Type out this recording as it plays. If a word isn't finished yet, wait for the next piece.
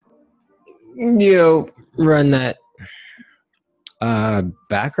Run that.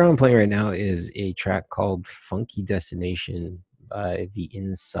 Background playing right now is a track called Funky Destination by the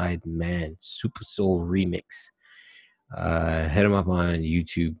Inside Man Super Soul Remix. Hit him up on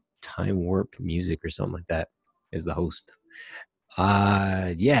YouTube. Time Warp Music or something like that is the host.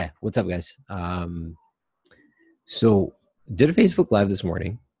 Yeah, what's up, guys? So did a Facebook Live this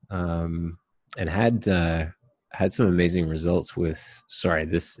morning, and had some amazing results with. Sorry,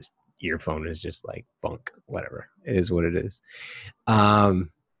 this earphone is just like bunk. Whatever, it is what it is.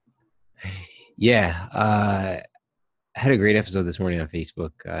 Yeah, had a great episode this morning on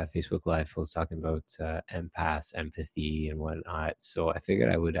Facebook. Facebook Live post talking about empaths, empathy, and whatnot. So I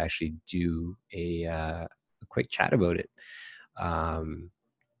figured I would actually do a quick chat about it.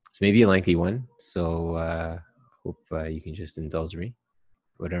 It's maybe a lengthy one, so hope you can just indulge me,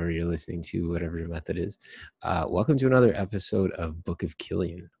 whatever you're listening to, whatever your method is. Welcome to another episode of Book of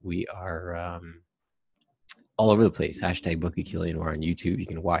Killian. We are all over the place. Hashtag Book of Killian. We're on YouTube. You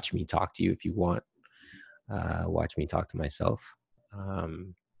can watch me talk to you if you want. Watch me talk to myself.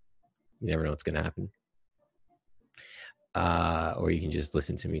 You never know what's going to happen. Or you can just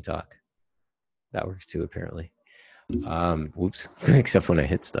listen to me talk. That works too, apparently. Whoops. Except when I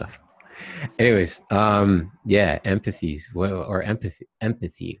hit stuff. Anyways, yeah, empathies, or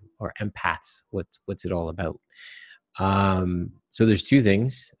empathy or empaths. What's it all about? So there's two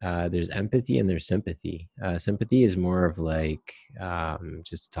things. There's empathy and there's sympathy. Sympathy is more of like,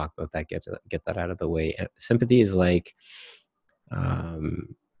 just to talk about that, get that out of the way. Sympathy is like,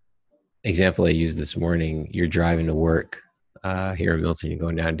 example I used this morning. You're driving to work here in Milton. You're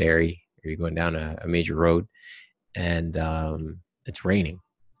going down Derry, or you're going down a major road, and it's raining.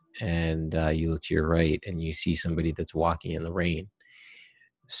 And you look to your right and you see somebody that's walking in the rain.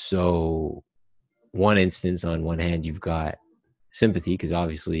 So one instance, on one hand, you've got sympathy, because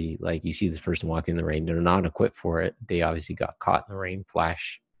obviously, like, you see this person walking in the rain, they're not equipped for it. They obviously got caught in the rain,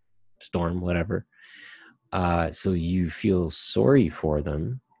 flash, storm, whatever. So you feel sorry for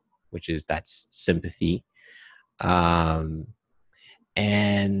them, that's sympathy. And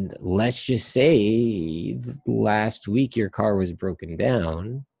let's just say last week your car was broken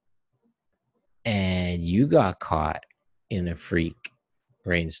down and you got caught in a freak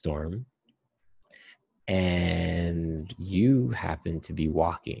rainstorm and you happened to be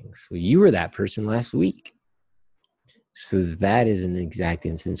walking. So you were that person last week. So that is an exact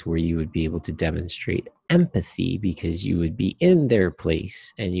instance where you would be able to demonstrate empathy, because you would be in their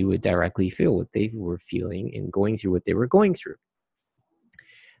place and you would directly feel what they were feeling and going through what they were going through.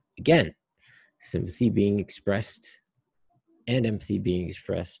 Again, sympathy being expressed and empathy being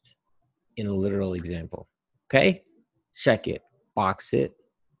expressed in a literal example. Okay? Check it. Box it.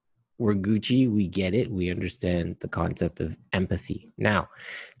 We're Gucci. We get it. We understand the concept of empathy. Now,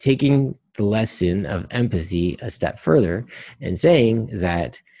 taking the lesson of empathy a step further and saying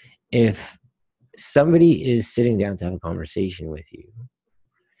that if somebody is sitting down to have a conversation with you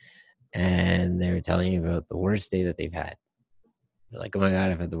and they're telling you about the worst day that they've had, you're like, oh my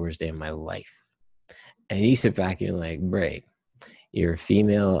God, I've had the worst day of my life. And you sit back and you're like, Bray, you're a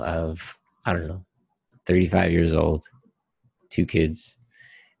female of, I don't know, 35 years old, 2 kids,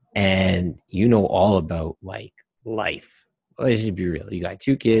 and you know all about like life. Let's just be real. You got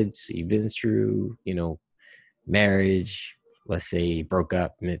 2 kids, you've been through, marriage, let's say broke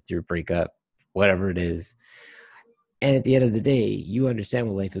up, been through breakup, whatever it is. And at the end of the day, you understand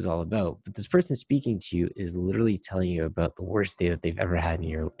what life is all about. But this person speaking to you is literally telling you about the worst day that they've ever had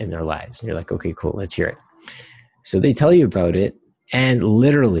in their lives. And you're like, okay, cool, let's hear it. So they tell you about it, and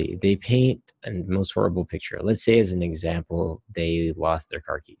literally they paint a most horrible picture. Let's say, as an example, they lost their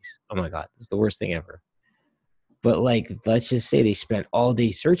car keys. Oh my God, it's the worst thing ever. But like, let's just say they spent all day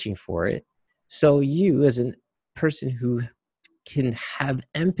searching for it. So you, as a person who can have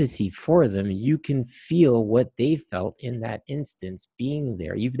empathy for them, you can feel what they felt in that instance being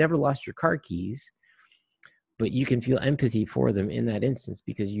there. You've never lost your car keys, but you can feel empathy for them in that instance,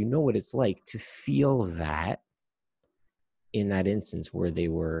 because you know what it's like to feel that in that instance where they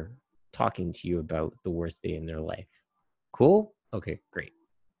were talking to you about the worst day in their life. Cool? Okay, great.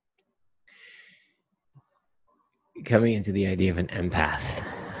 Coming into the idea of an empath.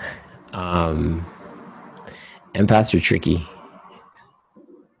 Empaths are tricky.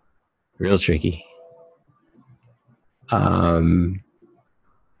 Real tricky.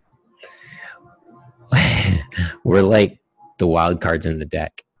 We're like the wild cards in the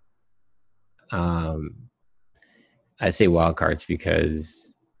deck. I say wild cards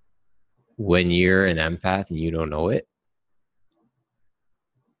because when you're an empath and you don't know it,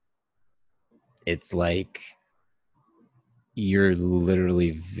 it's like you're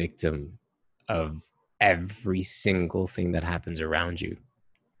literally victim of every single thing that happens around you.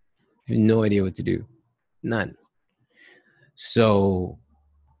 You have no idea what to do. None. So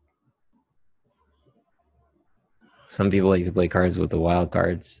some people like to play cards with the wild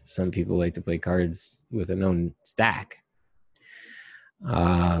cards. Some people like to play cards with a known stack.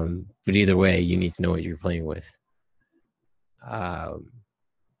 But either way, you need to know what you're playing with.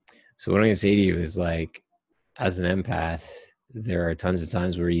 So what I'm going to say to you is, like, as an empath, there are tons of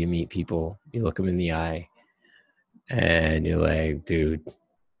times where you meet people, you look them in the eye, and you're like, dude,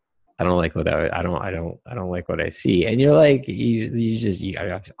 I don't like what I don't like what I see. And you're like, you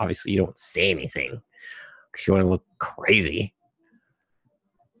obviously you don't say anything because you want to look crazy,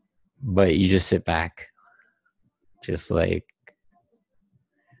 but you just sit back, just like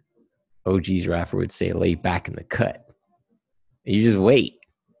OG's rapper would say, lay back in the cut. And you just wait,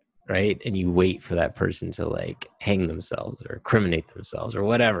 right? And you wait for that person to like hang themselves or incriminate themselves or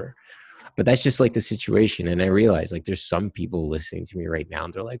whatever. But that's just like the situation. And I realize, like, there's some people listening to me right now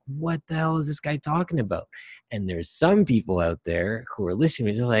and they're like, what the hell is this guy talking about? And there's some people out there who are listening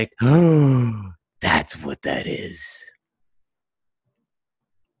to me, they're like, oh, that's what that is.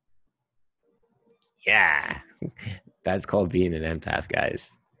 Yeah, that's called being an empath,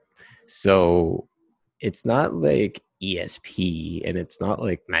 guys. So it's not like ESP, and it's not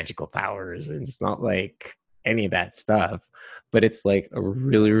like magical powers, and it's not like any of that stuff, but it's like a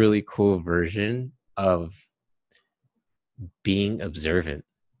really, really cool version of being observant.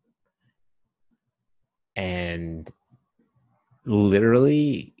 And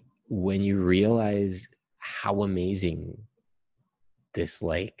literally, when you realize how amazing this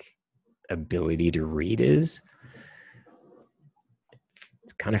like ability to read is,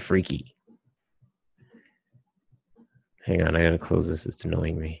 it's kind of freaky. Hang on, I gotta close this. It's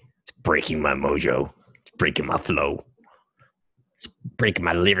annoying me. It's breaking my mojo. It's breaking my flow. It's breaking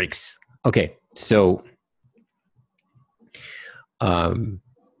my lyrics. Okay, so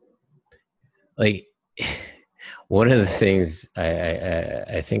like one of the things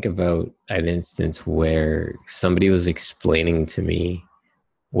I think about an instance where somebody was explaining to me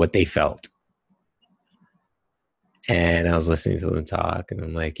what they felt. And I was listening to them talk, and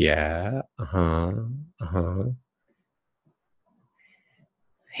I'm like, yeah,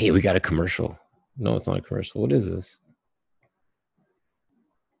 Hey, we got a commercial. No, it's not a commercial. What is this?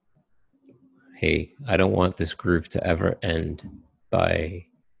 Hey, I don't want this groove to ever end by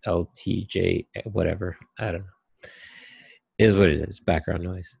LTJ, whatever. I don't know. It is what it is. Background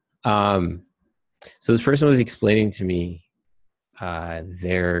noise. So this person was explaining to me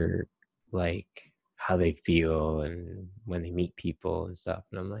their like how they feel and when they meet people and stuff.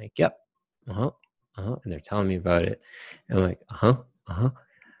 And I'm like, yep, and they're telling me about it. And I'm like,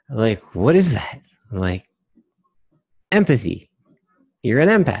 I'm like, what is that? I'm like, empathy. You're an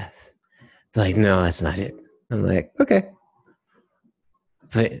empath. They're like, no, that's not it. I'm like, okay.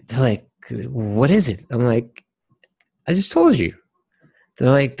 But they're like, what is it? I'm like, I just told you. They're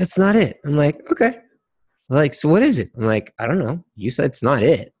like, that's not it. I'm like, okay. They're like, so what is it? I'm like, I don't know. You said it's not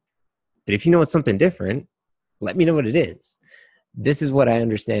it. But if you know it's something different, let me know what it is. This is what I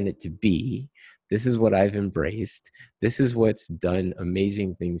understand it to be. This is what I've embraced. This is what's done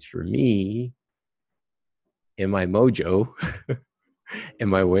amazing things for me in my mojo, in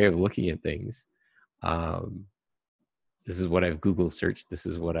my way of looking at things. This is what I've Google searched. This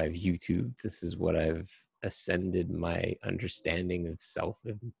is what I've YouTubed. This is what I've ascended my understanding of self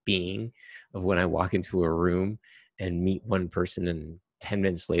and being, of when I walk into a room and meet one person and 10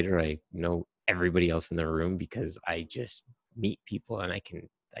 minutes later I know everybody else in the room because I just meet people and I can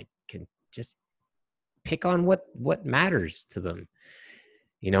just pick on what matters to them.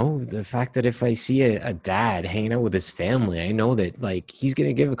 You know, the fact that if I see a dad hanging out with his family, I know that like he's going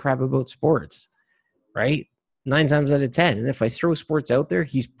to give a crap about sports, right? 9 times out of 10. And if I throw sports out there,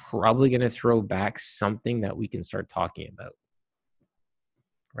 he's probably going to throw back something that we can start talking about,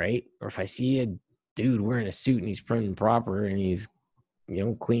 right? Or if I see a dude wearing a suit and he's prim and proper and he's, you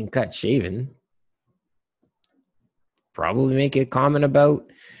know, clean cut shaven, probably make a comment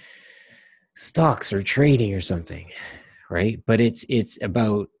about stocks or trading or something, right? But it's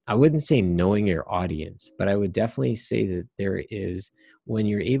about, I wouldn't say knowing your audience, but I would definitely say that there is, when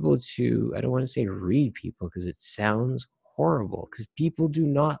you're able to, I don't want to say read people because it sounds horrible, because people do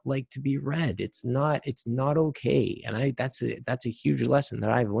not like to be read. It's not okay. And that's a huge lesson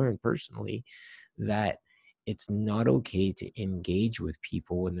that I've learned personally, that it's not okay to engage with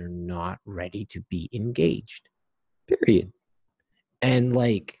people when they're not ready to be engaged, period. And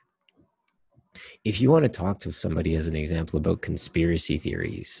like, if you want to talk to somebody, as an example, about conspiracy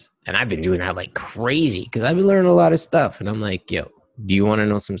theories, and I've been doing that like crazy because I've been learning a lot of stuff, and I'm like, yo, Do you want to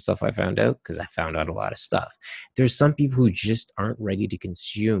know some stuff I found out? Because I found out a lot of stuff. There's some people who just aren't ready to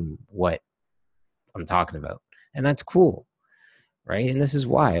consume what I'm talking about. And that's cool, right? And this is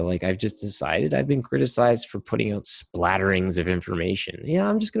why, like, I've just decided I've been criticized for putting out splatterings of information. Yeah,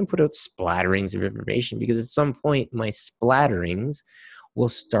 I'm just going to put out splatterings of information because at some point my splatterings will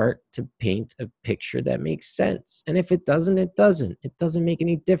start to paint a picture that makes sense. And if it doesn't, it doesn't. It doesn't make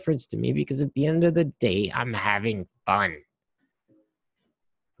any difference to me because at the end of the day, I'm having fun.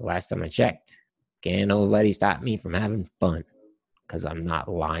 The last time I checked, can't nobody stop me from having fun because I'm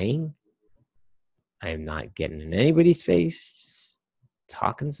not lying. I am not getting in anybody's face, just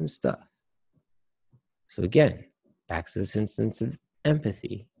talking some stuff. So again, back to this instance of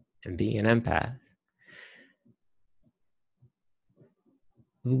empathy and being an empath.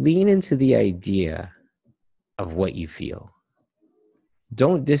 Lean into the idea of what you feel.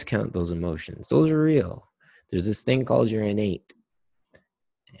 Don't discount those emotions. Those are real. There's this thing called your innate.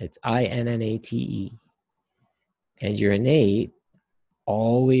 It's INNATE. And your innate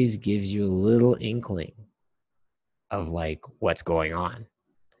always gives you a little inkling of like what's going on.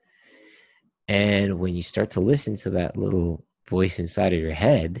 And when you start to listen to that little voice inside of your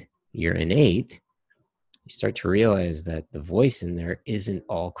head, your innate, you start to realize that the voice in there isn't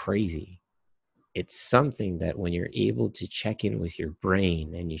all crazy. It's something that when you're able to check in with your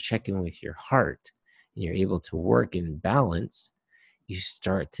brain and you check in with your heart and you're able to work in balance, you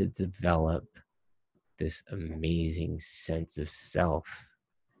start to develop this amazing sense of self.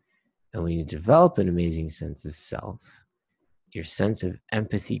 And when you develop an amazing sense of self, your sense of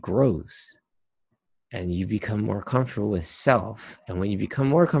empathy grows and you become more comfortable with self. And when you become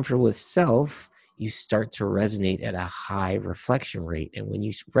more comfortable with self, you start to resonate at a high reflection rate. And when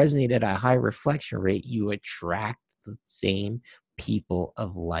you resonate at a high reflection rate, you attract the same people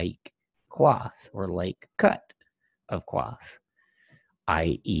of like cloth or like cut of cloth,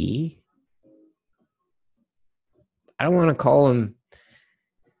 i.e., I don't want to call them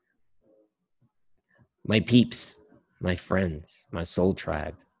my peeps, my friends, my soul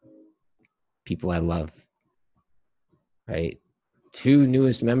tribe, people I love, right? 2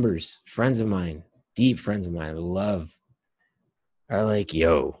 newest members, friends of mine, deep friends of mine, I love, are like,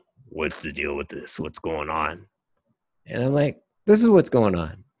 yo, what's the deal with this? What's going on? And I'm like, this is what's going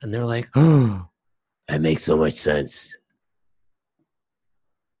on. And they're like, oh, that makes so much sense.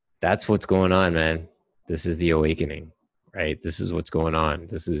 That's what's going on, man. This is the awakening, right? This is what's going on.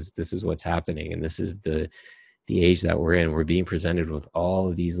 This is what's happening. And this is the age that we're in. We're being presented with all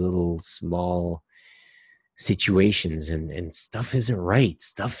of these little small situations and stuff isn't right.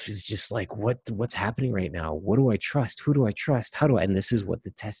 Stuff is just like, what's happening right now? What do I trust? Who do I trust? How do I? And this is what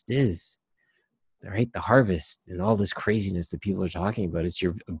the test is, right? The harvest and all this craziness that people are talking about. It's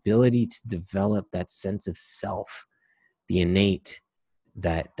your ability to develop that sense of self, the innate,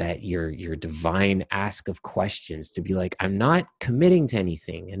 that your divine ask of questions, to be like, I'm not committing to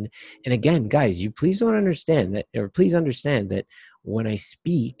anything. And again, guys, you please don't understand that, or please understand that when I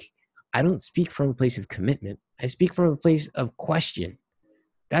speak, I don't speak from a place of commitment. I speak from a place of question.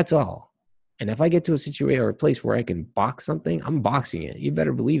 That's all. And if I get to a situation or a place where I can box something, I'm boxing it. You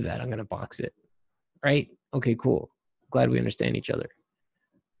better believe that I'm going to box it. Right? Okay, cool. Glad we understand each other.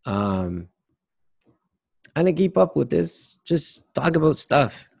 And to keep up with this, just talk about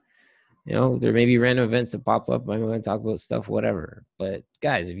stuff. You know, there may be random events that pop up. I'm going to talk about stuff, whatever. But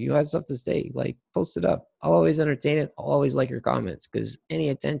guys, if you have stuff to say, like, post it up. I'll always entertain it. I'll always like your comments because any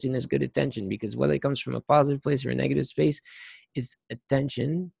attention is good attention, because whether it comes from a positive place or a negative space, it's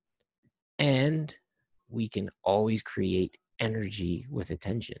attention. And we can always create energy with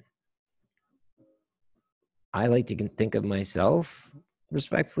attention. I like to think of myself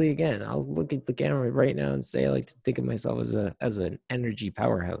respectfully. Again, I'll look at the camera right now and say I like to think of myself as an energy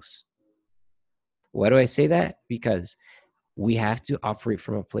powerhouse. Why do I say that? Because we have to operate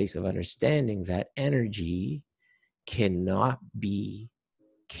from a place of understanding that energy cannot be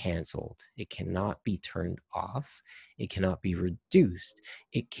canceled. It cannot be turned off. It cannot be reduced.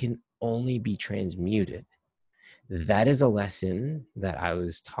 It can only be transmuted. That is a lesson that I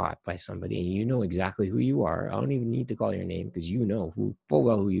was taught by somebody, and you know exactly who you are. I don't even need to call your name because you know full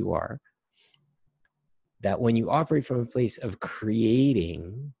well who you are. That when you operate from a place of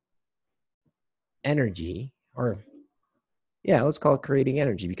creating energy, or let's call it creating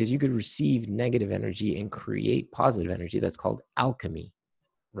energy, because you could receive negative energy and create positive energy. That's called alchemy.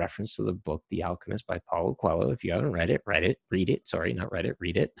 Reference to the book The Alchemist by Paulo Coelho. If you haven't read it, read it. Sorry, not read it,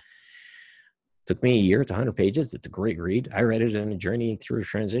 read it. Took me a year. It's 100 pages. It's a great read. I read it in a journey through a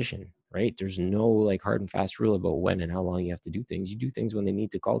transition. right? There's no like hard and fast rule about when and how long you have to do things. You do things when they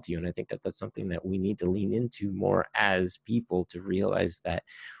need to call to you. And I think that that's something that we need to lean into more as people, to realize that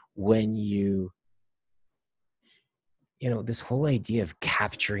when this whole idea of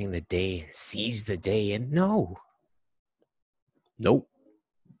capturing the day and seize the day, and nope,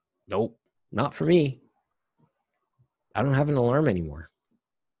 not for me. I don't have an alarm anymore.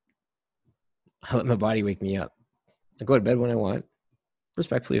 I let my body wake me up. I go to bed when I want,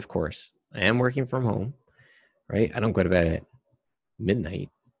 respectfully, of course. I am working from home, right? I don't go to bed at midnight,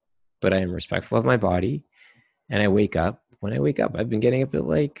 but I am respectful of my body, and I wake up when I wake up. I've been getting up at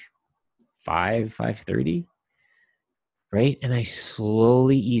like 5:30, right? And I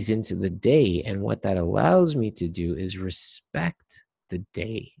slowly ease into the day. And what that allows me to do is respect the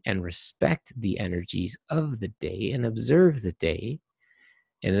day and respect the energies of the day and observe the day.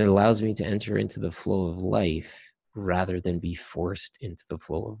 And it allows me to enter into the flow of life rather than be forced into the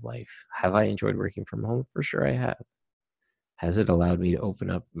flow of life. Have I enjoyed working from home? For sure I have. Has it allowed me to open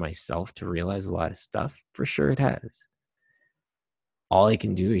up myself to realize a lot of stuff? For sure it has. All I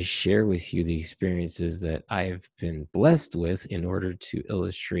can do is share with you the experiences that I've been blessed with in order to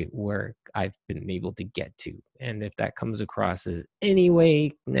illustrate where I've been able to get to. And if that comes across as any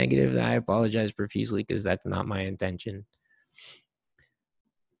way negative, I apologize profusely, because that's not my intention.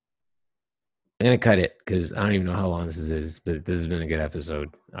 I'm going to cut it because I don't even know how long this is, but this has been a good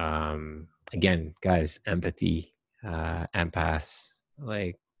episode. Again, guys, empathy, empaths,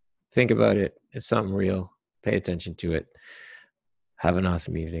 like, think about it. It's something real. Pay attention to it. Have an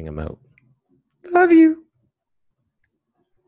awesome evening. I'm out. Love you.